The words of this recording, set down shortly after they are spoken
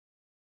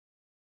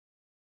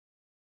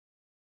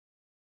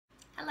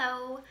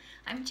Hello,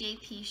 I'm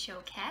JP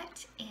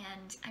Choquette,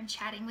 and I'm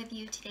chatting with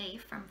you today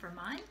from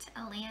Vermont,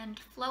 a land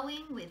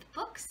flowing with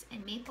books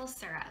and maple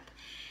syrup.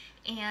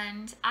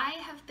 And I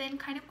have been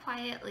kind of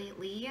quiet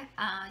lately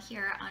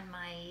here on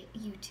my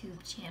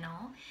YouTube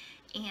channel,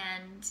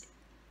 and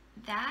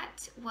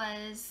that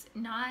was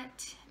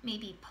not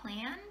maybe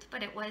planned,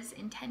 but it was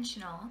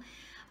intentional.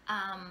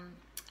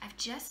 I've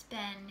just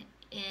been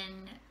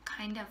in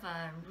kind of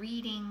a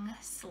reading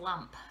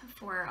slump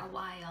for a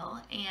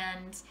while,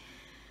 and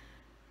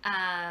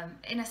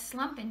in a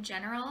slump in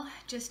general,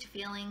 just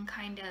feeling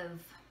kind of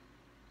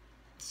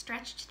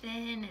stretched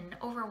thin and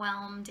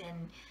overwhelmed,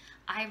 and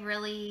I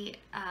really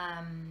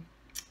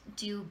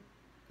do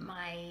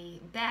my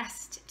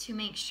best to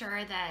make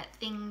sure that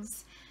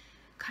things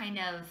kind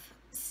of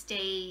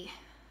stay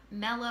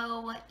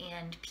mellow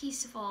and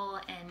peaceful,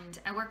 and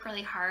I work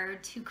really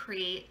hard to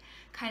create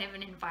kind of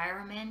an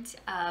environment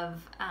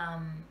of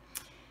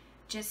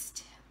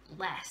just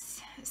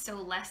less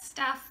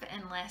stuff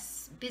and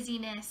less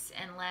busyness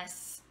and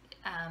less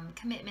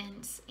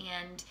commitments,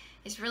 and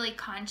is really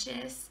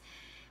conscious.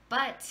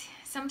 But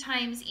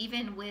sometimes,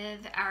 even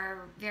with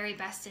our very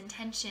best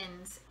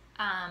intentions,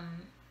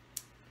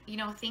 you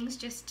know, things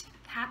just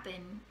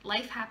happen.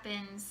 Life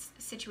happens,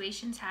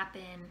 situations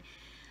happen,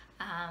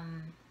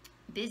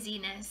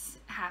 busyness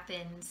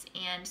happens,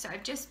 and so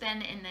I've just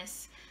been in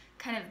this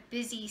kind of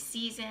busy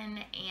season,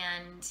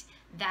 and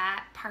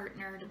that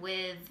partnered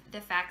with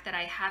the fact that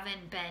I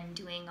haven't been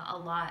doing a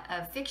lot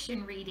of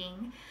fiction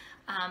reading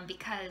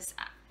because,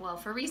 well,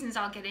 for reasons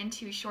I'll get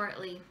into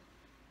shortly,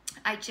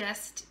 I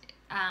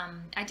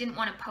didn't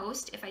want to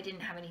post if I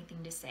didn't have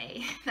anything to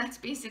say. That's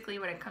basically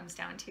what it comes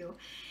down to.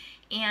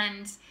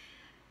 And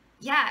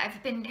yeah,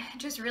 I've been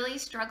just really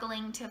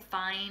struggling to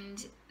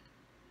find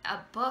a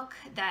book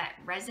that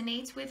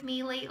resonates with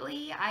me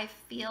lately. I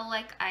feel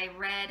like I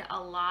read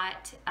a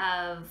lot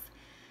of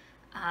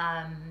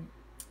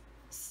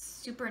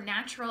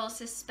supernatural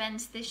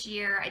suspense this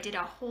year. I did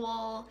a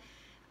whole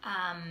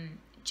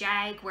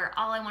jag where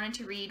all I wanted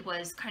to read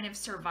was kind of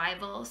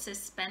survival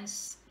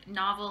suspense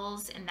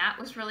novels, and that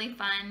was really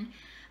fun.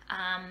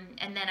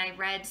 And then I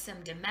read some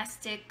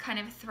domestic kind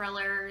of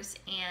thrillers,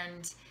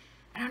 and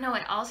I don't know,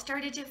 it all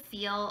started to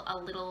feel a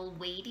little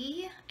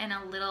weighty and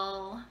a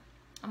little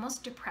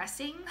almost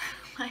depressing.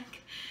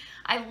 Like,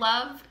 I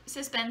love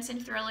suspense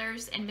and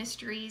thrillers and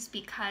mysteries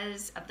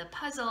because of the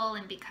puzzle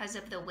and because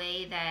of the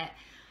way that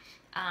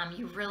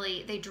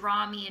they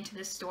draw me into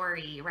the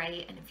story,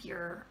 right? And if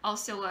you're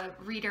also a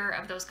reader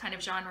of those kind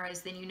of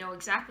genres, then you know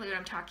exactly what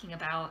I'm talking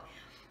about.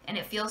 And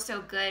it feels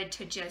so good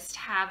to just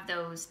have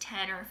those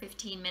 10 or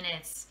 15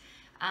 minutes.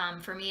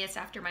 For me, it's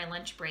after my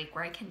lunch break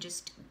where I can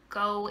just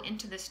go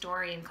into the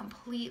story and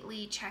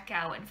completely check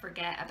out and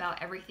forget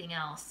about everything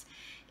else.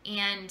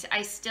 And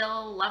I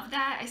still love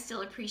that. I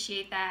still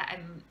appreciate that.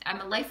 I'm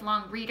a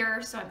lifelong reader,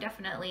 so I'm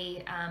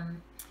definitely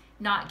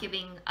not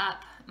giving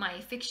up my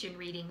fiction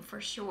reading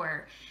for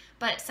sure.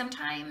 But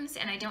sometimes,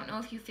 and I don't know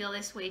if you feel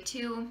this way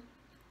too,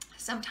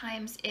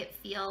 sometimes it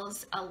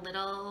feels a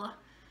little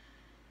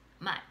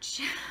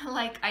much.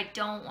 Like, I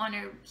don't want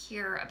to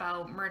hear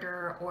about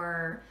murder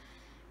or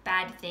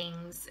bad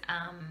things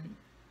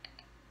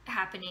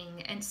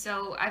happening. And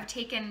so I've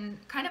taken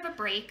kind of a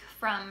break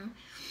from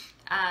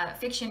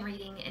fiction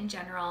reading in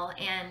general,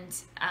 and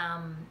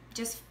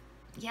just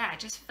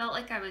felt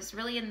like I was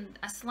really in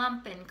a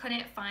slump and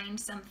couldn't find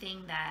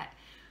something that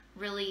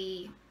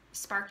really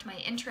sparked my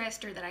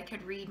interest or that I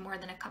could read more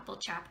than a couple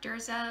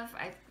chapters of.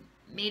 I've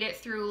made it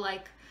through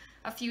like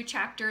a few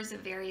chapters of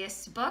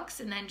various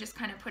books and then just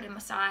kind of put them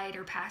aside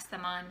or pass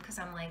them on because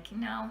I'm like,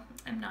 no,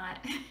 I'm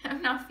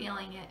not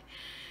feeling it.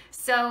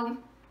 So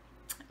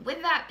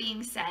with that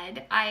being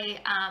said, I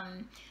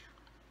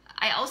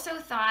also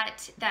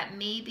thought that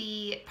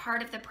maybe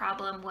part of the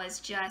problem was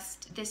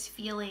just this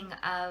feeling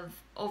of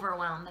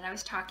overwhelm that I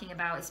was talking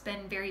about. It's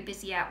been very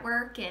busy at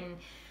work, and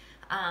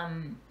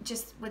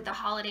just with the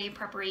holiday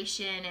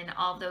preparation and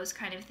all those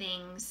kind of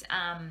things,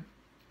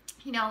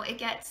 you know, it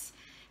gets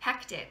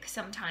hectic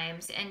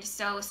sometimes. And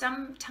so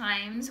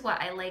sometimes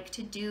what I like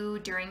to do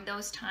during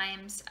those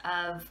times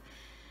of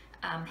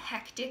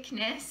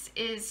hecticness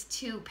is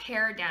to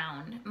pare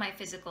down my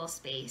physical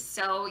space.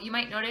 So you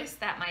might notice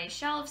that my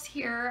shelves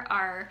here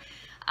are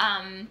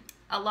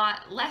a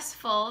lot less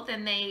full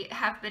than they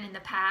have been in the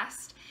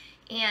past,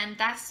 and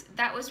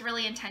that was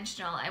really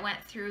intentional. I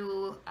went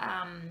through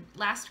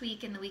last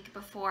week and the week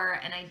before,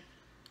 and I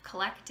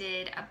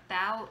collected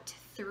about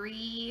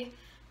 3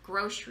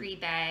 grocery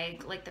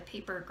bag, like the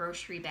paper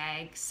grocery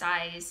bag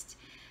sized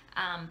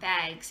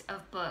bags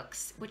of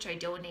books, which I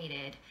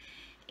donated.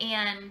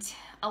 And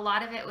a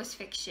lot of it was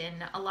fiction.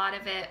 A lot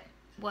of it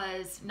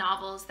was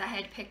novels that I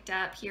had picked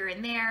up here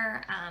and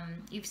there.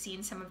 You've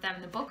seen some of them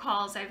in the book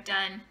hauls I've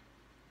done.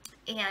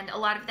 And a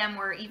lot of them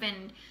were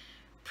even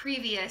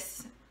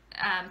previous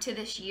to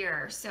this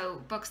year.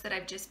 So books that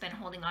I've just been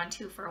holding on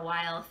to for a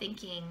while,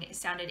 thinking it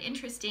sounded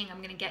interesting. I'm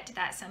going to get to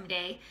that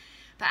someday.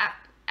 But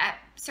at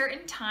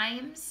certain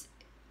times,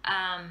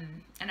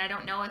 and I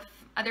don't know if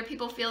other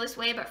people feel this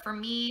way, but for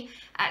me,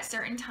 at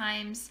certain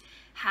times,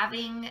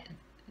 having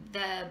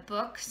the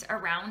books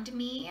around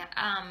me,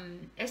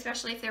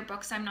 especially if they're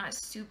books I'm not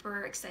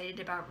super excited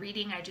about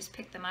reading, I just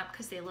pick them up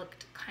because they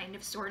looked kind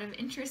of sort of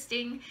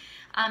interesting.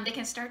 They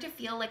can start to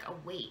feel like a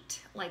weight,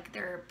 like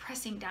they're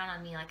pressing down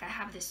on me, like I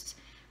have this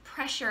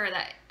pressure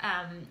that,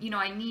 you know,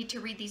 I need to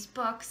read these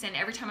books, and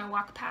every time I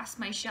walk past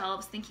my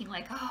shelves thinking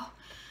like, oh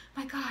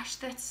my gosh,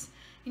 that's,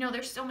 you know,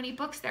 there's so many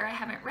books there I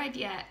haven't read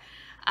yet.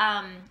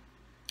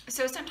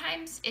 So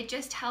sometimes it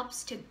just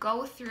helps to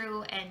go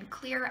through and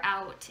clear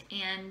out,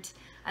 and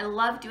I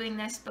love doing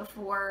this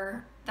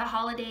before the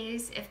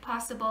holidays if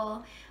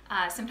possible.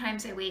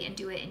 Sometimes I wait and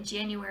do it in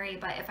January,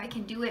 but if I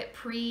can do it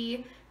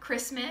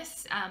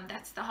pre-Christmas,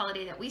 that's the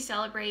holiday that we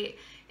celebrate,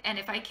 and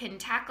if I can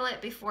tackle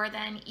it before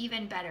then,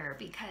 even better,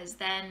 because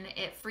then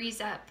it frees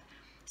up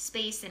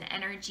space and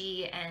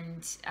energy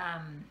and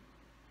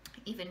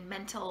even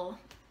mental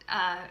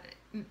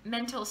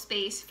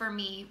space for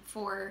me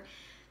for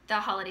the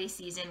holiday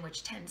season,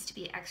 which tends to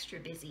be extra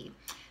busy.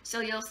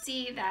 So you'll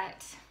see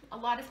that a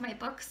lot of my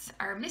books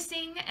are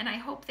missing, and I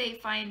hope they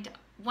find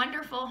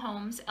wonderful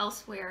homes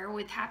elsewhere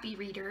with happy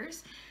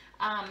readers.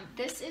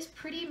 This is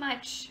pretty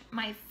much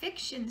my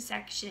fiction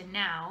section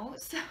now,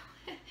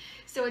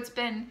 so it's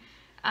been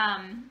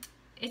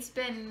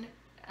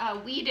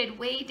weeded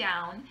way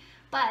down,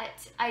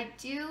 but I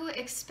do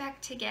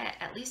expect to get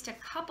at least a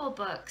couple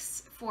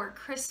books for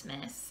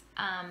Christmas,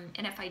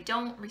 and if I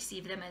don't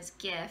receive them as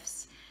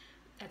gifts,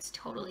 that's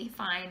totally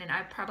fine, and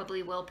I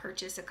probably will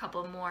purchase a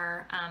couple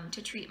more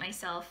to treat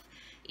myself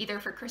either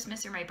for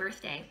Christmas or my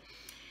birthday.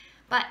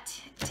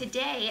 But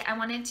today I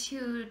wanted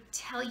to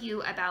tell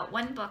you about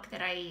one book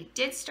that I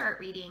did start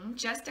reading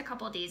just a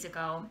couple days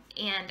ago,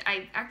 and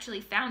I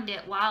actually found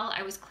it while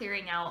I was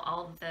clearing out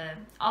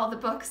all the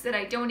books that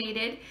I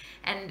donated,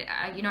 and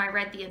you know, I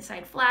read the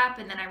inside flap,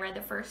 and then I read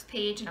the first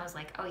page, and I was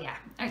like, oh yeah,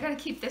 I gotta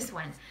keep this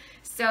one.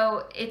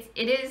 So it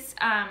is,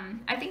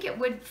 I think it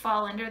would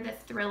fall under the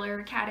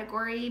thriller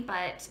category,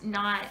 but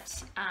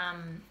not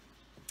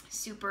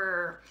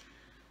super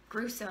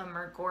gruesome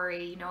or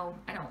gory. You know,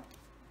 I don't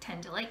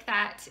tend to like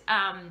that,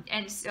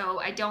 and so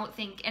I don't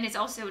think, and it's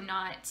also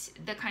not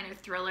the kind of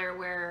thriller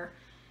where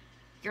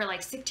you're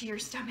like sick to your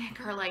stomach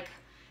or like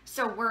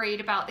so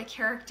worried about the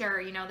character,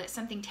 you know, that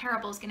something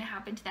terrible is going to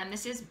happen to them.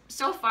 This is,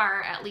 so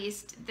far at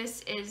least,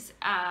 this is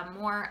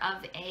more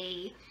of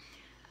a,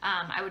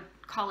 I would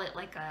call it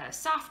like a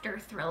softer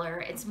thriller.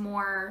 It's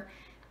more,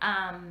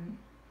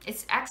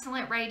 it's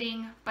excellent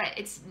writing, but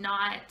it's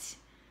not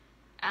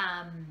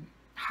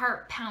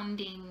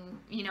heart-pounding,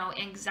 you know,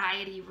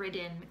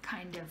 anxiety-ridden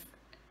kind of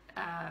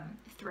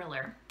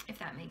thriller, if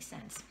that makes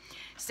sense.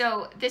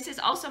 So this is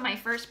also my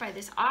first by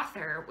this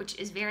author, which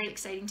is very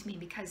exciting to me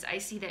because I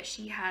see that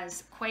she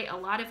has quite a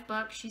lot of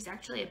books. She's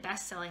actually a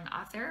best-selling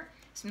author,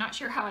 so I'm not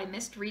sure how I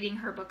missed reading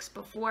her books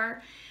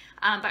before,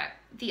 but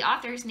the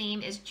author's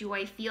name is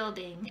Joy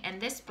Fielding,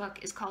 and this book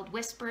is called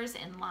Whispers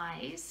and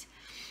Lies,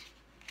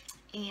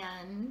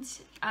 and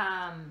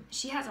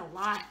she has a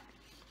lot,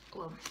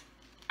 well,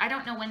 I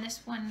don't know when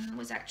this one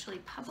was actually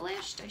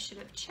published. I should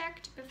have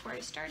checked before I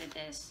started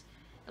this.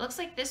 It looks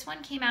like this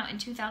one came out in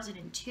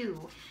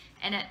 2002,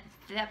 and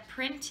the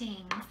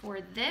printing for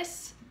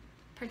this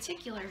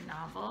particular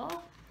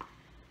novel,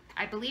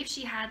 I believe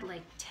she had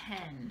like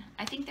 10.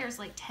 I think there's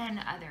like 10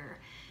 other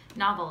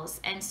novels,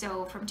 and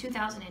so from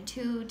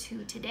 2002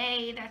 to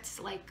today, that's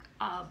like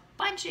a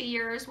bunch of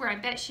years where I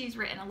bet she's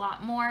written a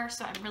lot more,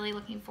 so I'm really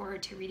looking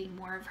forward to reading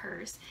more of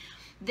hers.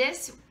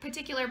 This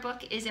particular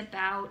book is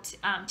about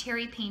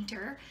Terry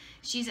Painter.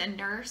 She's a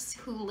nurse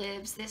who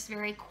lives this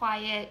very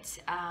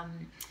quiet,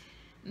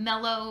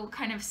 mellow,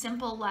 kind of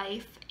simple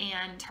life,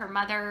 and her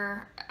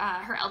mother,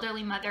 her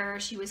elderly mother,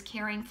 she was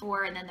caring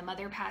for, and then the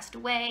mother passed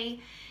away,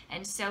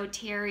 and so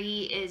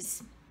Terry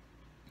is,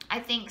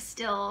 I think,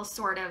 still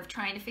sort of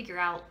trying to figure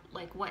out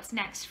like what's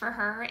next for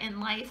her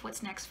in life,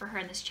 what's next for her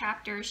in this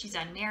chapter. She's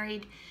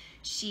unmarried,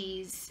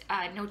 she's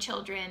no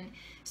children,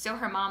 so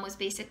her mom was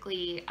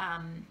basically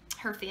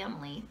her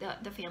family,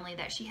 the family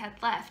that she had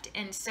left.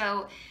 And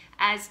so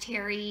as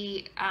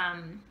Terry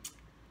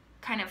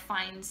kind of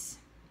finds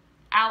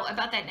out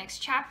about that next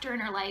chapter in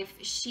her life,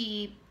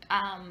 she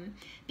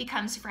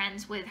becomes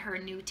friends with her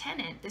new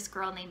tenant, this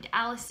girl named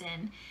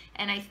Allison,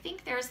 and I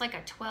think there's like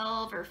a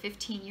 12 or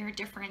 15 year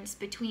difference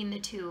between the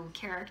two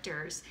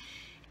characters.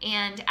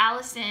 And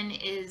Allison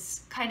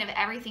is kind of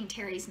everything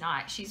Terry's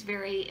not. She's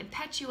very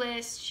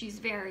impetuous, she's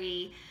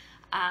very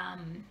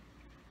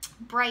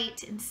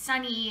bright and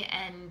sunny,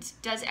 and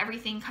does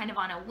everything kind of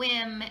on a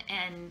whim,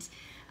 and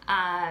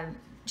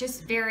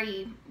just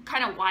very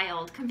kind of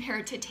wild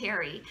compared to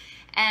Terry.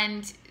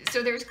 And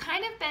so there's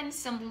kind of been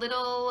some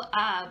little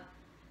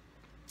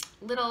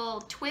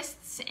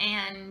twists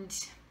and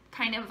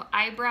kind of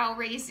eyebrow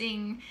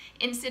raising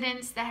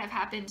incidents that have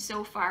happened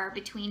so far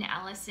between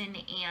Allison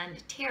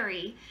and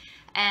Terry,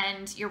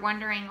 and you're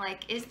wondering,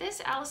 like, is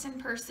this Allison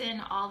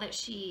person all that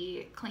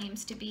she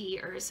claims to be,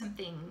 or is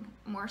something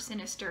more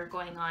sinister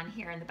going on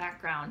here in the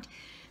background?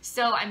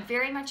 So I'm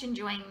very much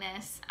enjoying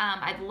this.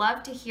 I'd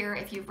love to hear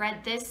if you've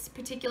read this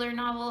particular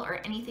novel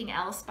or anything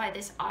else by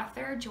this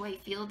author, Joy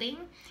Fielding.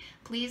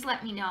 Please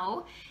let me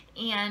know.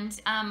 And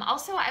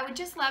also, I would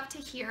just love to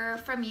hear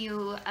from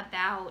you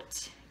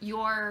about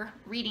your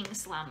reading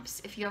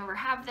slumps, if you ever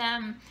have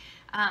them,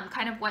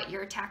 kind of what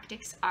your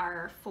tactics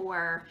are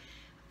for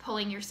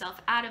pulling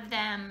yourself out of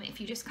them, if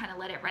you just kind of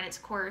let it run its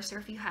course, or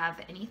if you have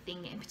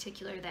anything in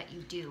particular that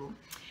you do.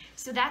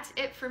 So that's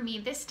it for me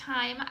this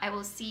time. I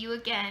will see you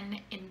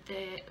again in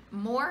the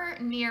more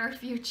near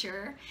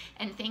future,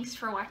 and thanks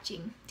for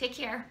watching. Take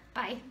care.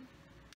 Bye.